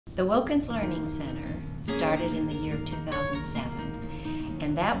The Wilkins Learning Center started in the year 2007,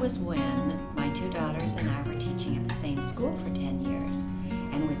 and that was when my two daughters and I were teaching at the same school for 10 years.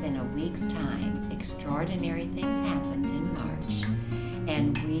 And within a week's time, extraordinary things happened in March,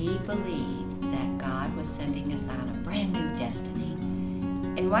 and we believed that God was sending us on a brand new destiny.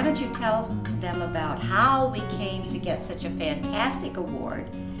 And why don't you tell them about how we came to get such a fantastic award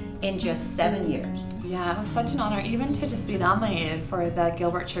in just 7 years? Yeah, it was such an honor even to just be nominated for the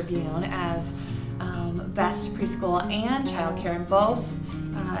Gilbert Tribune as Best Preschool and Childcare in both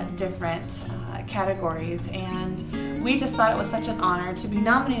different categories. And we just thought it was such an honor to be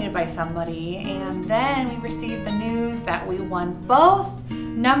nominated by somebody. And then we received the news that we won both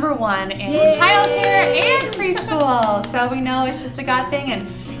 #1 in childcare and preschool. So we know it's just a God thing. And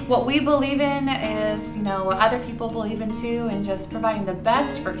what we believe in is, what other people believe in too, and just providing the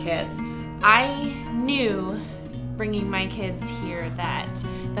best for kids. I knew bringing my kids here that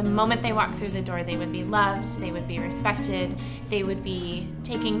the moment they walked through the door, they would be loved, they would be respected, they would be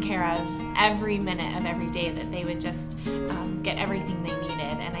taken care of every minute of every day, that they would just get everything they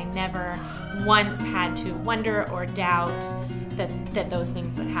needed. And I never once had to wonder or doubt that those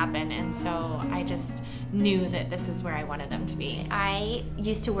things would happen. And so I just knew that this is where I wanted them to be. I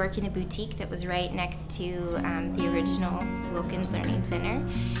used to work in a boutique that was right next to the original Wilkins Learning Center.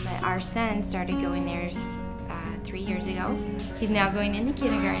 But our son started going there 3 years ago. He's now going into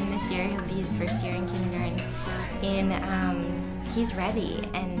kindergarten this year. He'll be his first year in kindergarten. And he's ready,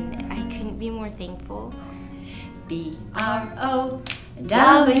 and I couldn't be more thankful. B-R-O-W-N,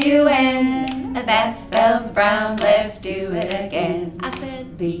 that spells brown, let's do it again. I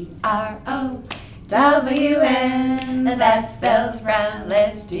said B-R-O-W-N, that spells brown,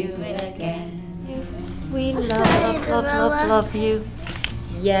 let's do it again. We love you.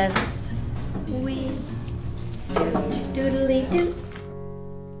 Yes, We doodly doo.